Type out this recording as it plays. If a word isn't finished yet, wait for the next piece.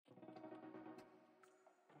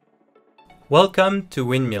Welcome to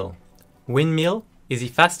Windmill. Windmill is the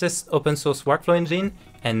fastest open source workflow engine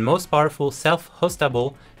and most powerful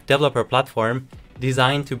self-hostable developer platform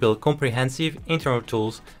designed to build comprehensive internal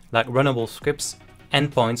tools like runnable scripts,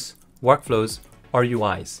 endpoints, workflows, or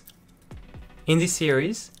UIs. In this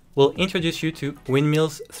series, we'll introduce you to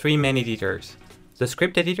Windmill's three main editors: the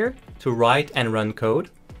script editor to write and run code,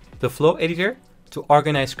 the flow editor to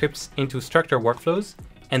organize scripts into structured workflows,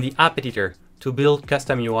 and the app editor to build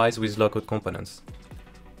custom UIs with low-code components.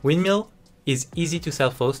 Windmill is easy to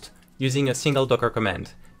self-host using a single Docker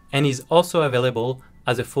command and is also available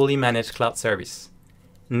as a fully managed cloud service.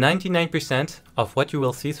 99% of what you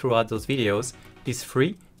will see throughout those videos is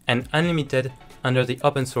free and unlimited under the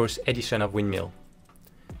open source edition of Windmill.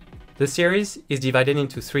 The series is divided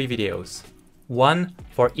into 3 videos, one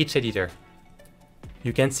for each editor.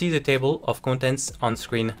 You can see the table of contents on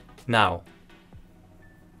screen now.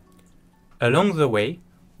 Along the way,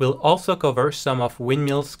 we'll also cover some of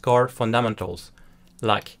Windmill's core fundamentals,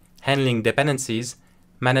 like handling dependencies,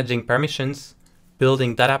 managing permissions,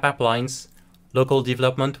 building data pipelines, local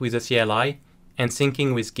development with a CLI, and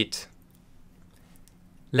syncing with Git.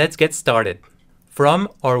 Let's get started. From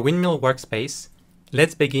our Windmill workspace,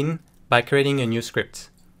 let's begin by creating a new script.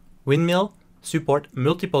 Windmill supports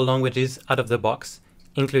multiple languages out of the box,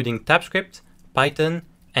 including TypeScript, Python,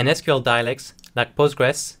 and SQL dialects like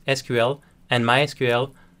Postgres, SQL, and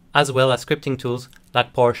MySQL, as well as scripting tools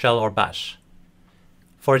like PowerShell or Bash.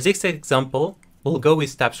 For this example, we'll go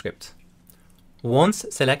with TypeScript. Once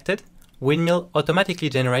selected, Windmill automatically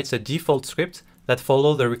generates a default script that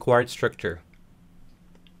follows the required structure.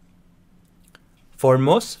 For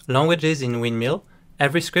most languages in Windmill,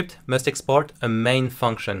 every script must export a main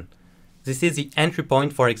function. This is the entry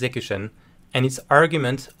point for execution, and its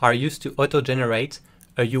arguments are used to auto-generate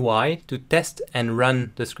a UI to test and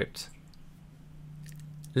run the script.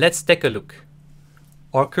 Let's take a look.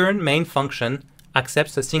 Our current main function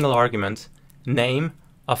accepts a single argument, name,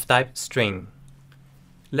 of type string.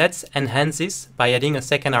 Let's enhance this by adding a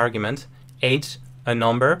second argument, age, a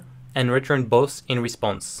number, and return both in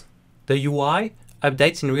response. The UI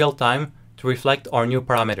updates in real time to reflect our new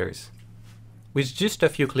parameters. With just a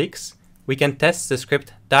few clicks, we can test the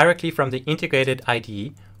script directly from the integrated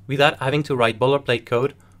IDE without having to write boilerplate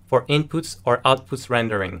code for inputs or outputs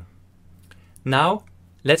rendering. Now,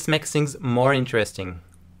 let's make things more interesting.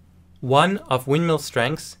 One of Windmill's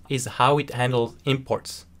strengths is how it handles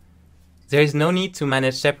imports. There is no need to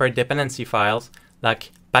manage separate dependency files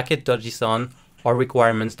like package.json or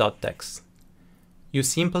requirements.txt. You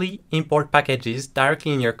simply import packages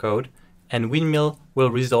directly in your code, and Windmill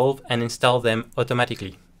will resolve and install them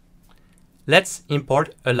automatically. Let's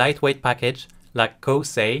import a lightweight package like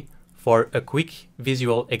co-say for a quick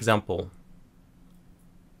visual example.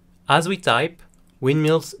 As we type,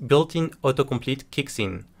 Windmill's built-in autocomplete kicks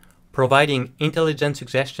in, providing intelligent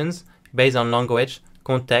suggestions based on language,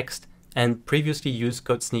 context, and previously used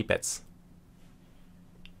code snippets.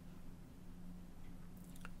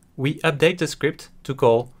 We update the script to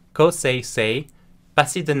call co-say,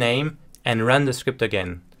 pass it the name, and run the script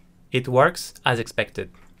again. It works as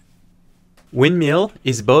expected. Windmill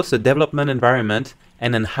is both a development environment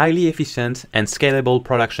and a highly efficient and scalable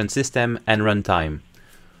production system and runtime.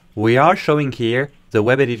 We are showing here the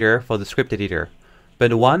web editor for the script editor,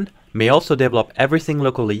 but one may also develop everything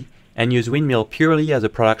locally and use Windmill purely as a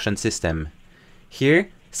production system. Here,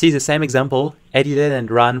 see the same example edited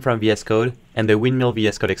and run from VS Code and the Windmill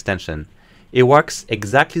VS Code extension. It works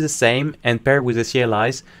exactly the same and paired with the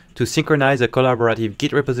CLIs to synchronize a collaborative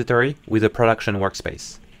Git repository with a production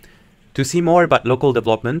workspace. To see more about local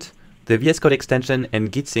development, the VS Code extension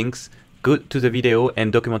and Git syncs, go to the video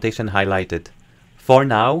and documentation highlighted. For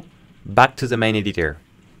now, back to the main editor.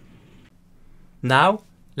 Now,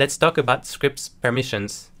 let's talk about scripts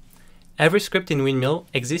permissions. Every script in Windmill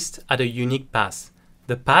exists at a unique path.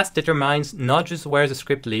 The path determines not just where the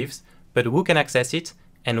script lives, but who can access it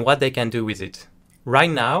and what they can do with it.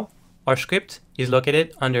 Right now, our script is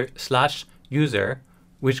located under /user,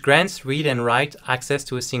 which grants read and write access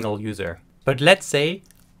to a single user. But let's say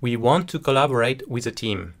we want to collaborate with a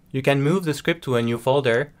team. You can move the script to a new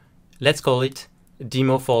folder. Let's call it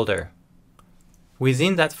demo folder.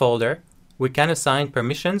 Within that folder, we can assign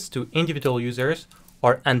permissions to individual users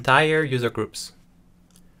or entire user groups.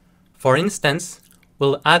 For instance,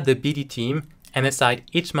 we'll add the BD team and assign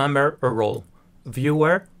each member a role: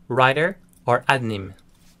 viewer, writer, or admin.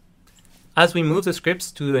 As we move the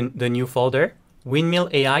scripts to the new folder, Windmill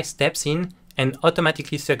AI steps in and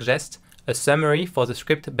automatically suggests a summary for the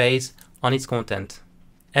script based on its content.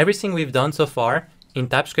 Everything we've done so far in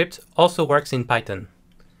TypeScript also works in Python.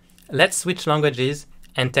 Let's switch languages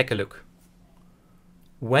and take a look.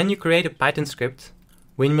 When you create a Python script,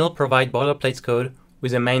 Windmill provides boilerplate code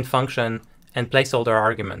with a main function and placeholder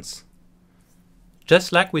arguments.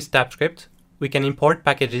 Just like with TypeScript, we can import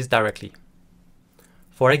packages directly.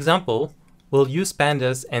 For example, we'll use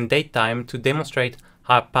pandas and datetime to demonstrate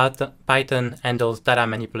how Python handles data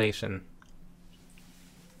manipulation.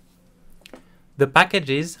 The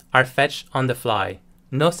packages are fetched on the fly,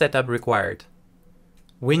 no setup required.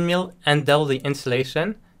 Windmill handles the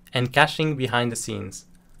installation and caching behind the scenes.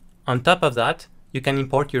 On top of that, you can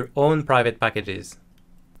import your own private packages.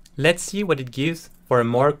 Let's see what it gives for a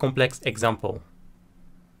more complex example.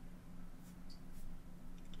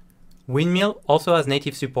 Windmill also has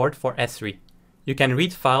native support for S3. You can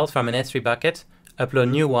read files from an S3 bucket,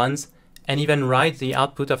 upload new ones, and even write the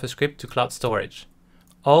output of a script to cloud storage,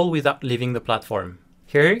 all without leaving the platform.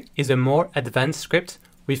 Here is a more advanced script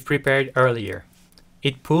we've prepared earlier.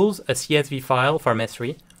 It pulls a CSV file from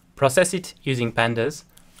S3, processes it using pandas,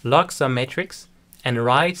 logs some metrics, and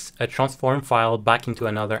writes a transform file back into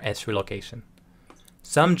another S3 location.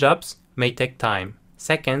 Some jobs may take time,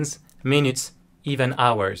 seconds, minutes, even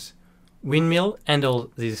hours. Windmill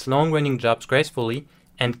handles these long-running jobs gracefully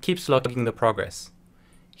and keeps logging the progress.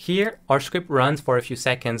 Here, our script runs for a few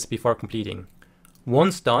seconds before completing.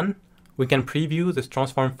 Once done, we can preview the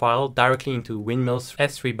transform file directly into Windmill's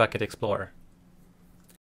S3 Bucket Explorer.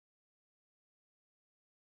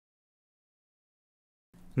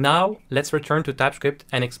 Now, let's return to TypeScript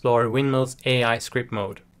and explore Windmill's AI script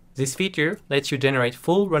mode. This feature lets you generate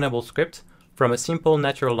full runnable script from a simple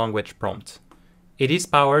natural language prompt. It is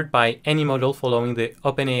powered by any model following the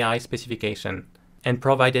OpenAI specification and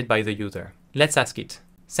provided by the user. Let's ask it.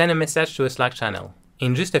 Send a message to a Slack channel.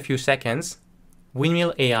 In just a few seconds,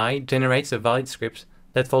 Windmill AI generates a valid script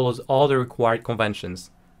that follows all the required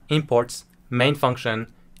conventions, imports, main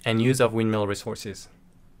function, and use of Windmill resources.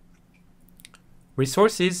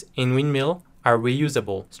 Resources in Windmill are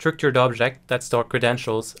reusable, structured objects that store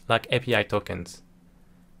credentials like API tokens.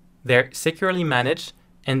 They're securely managed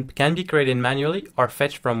and can be created manually or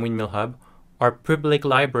fetched from Windmill Hub or public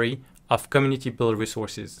library of community-built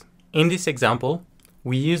resources. In this example,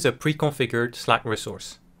 we use a pre-configured Slack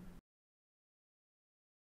resource.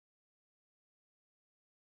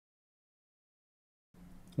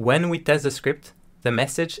 When we test the script, the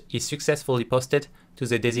message is successfully posted to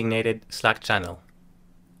the designated Slack channel.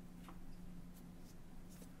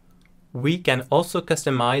 We can also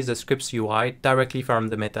customize the script's UI directly from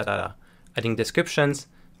the metadata, adding descriptions,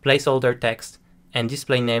 placeholder text, and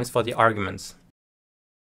display names for the arguments.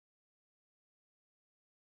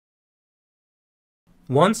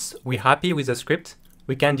 Once we're happy with the script,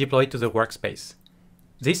 we can deploy it to the workspace.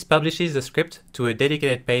 This publishes the script to a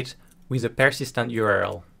dedicated page with a persistent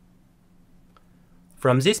URL.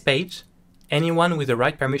 From this page, anyone with the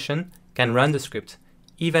right permission can run the script,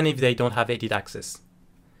 even if they don't have edit access.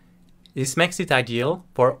 This makes it ideal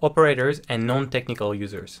for operators and non-technical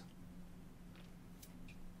users.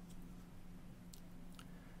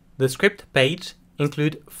 The script page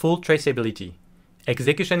includes full traceability,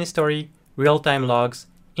 execution history, real-time logs,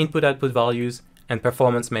 input-output values, and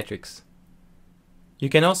performance metrics. You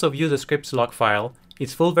can also view the script's log file,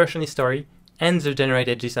 its full version history, and the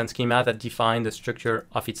generated JSON schema that define the structure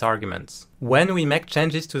of its arguments. When we make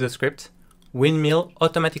changes to the script, Windmill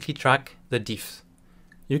automatically tracks the diffs.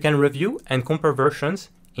 You can review and compare versions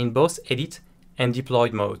in both edit and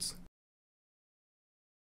deployed modes.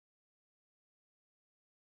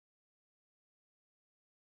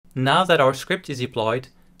 Now that our script is deployed,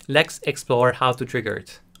 let's explore how to trigger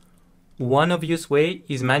it. One obvious way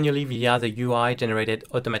is manually via the UI generated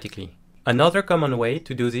automatically. Another common way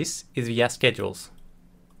to do this is via schedules.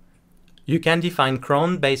 You can define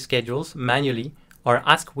cron-based schedules manually or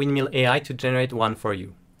ask Windmill AI to generate one for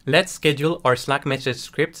you. Let's schedule our Slack message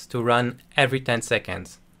script to run every 10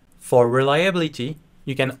 seconds. For reliability,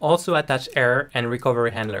 you can also attach error and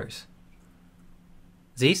recovery handlers.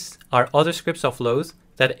 These are other scripts or flows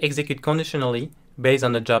that execute conditionally based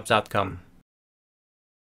on the job's outcome.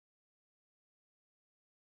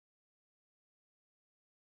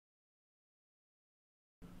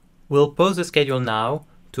 We'll pause the schedule now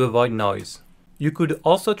to avoid noise. You could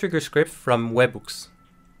also trigger scripts from webhooks.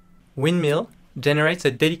 Windmill generates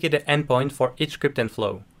a dedicated endpoint for each script and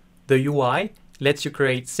flow. The UI lets you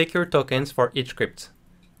create secure tokens for each script.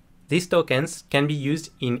 These tokens can be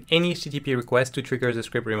used in any HTTP request to trigger the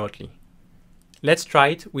script remotely. Let's try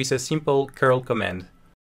it with a simple curl command.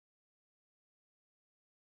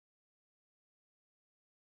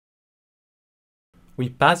 We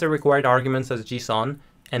pass the required arguments as JSON,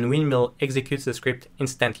 and Windmill executes the script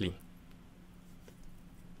instantly.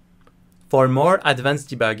 For more advanced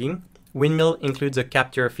debugging, Windmill includes a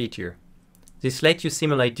capture feature. This lets you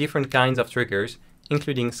simulate different kinds of triggers,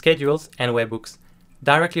 including schedules and webhooks,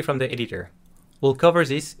 directly from the editor. We'll cover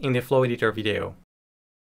this in the Flow Editor video.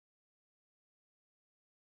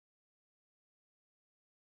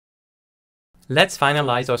 Let's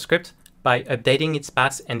finalize our script by updating its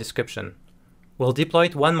path and description. We'll deploy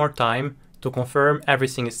it one more time to confirm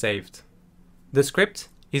everything is saved. The script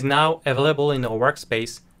is now available in our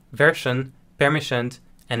workspace, versioned, permissioned,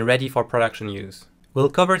 and ready for production use. We'll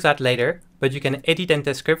cover that later, but you can edit and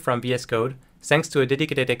test script from VS Code thanks to a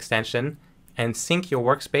dedicated extension and sync your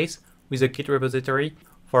workspace with a Git repository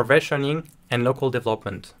for versioning and local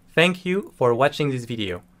development. Thank you for watching this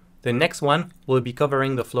video. The next one will be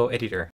covering the Flow Editor.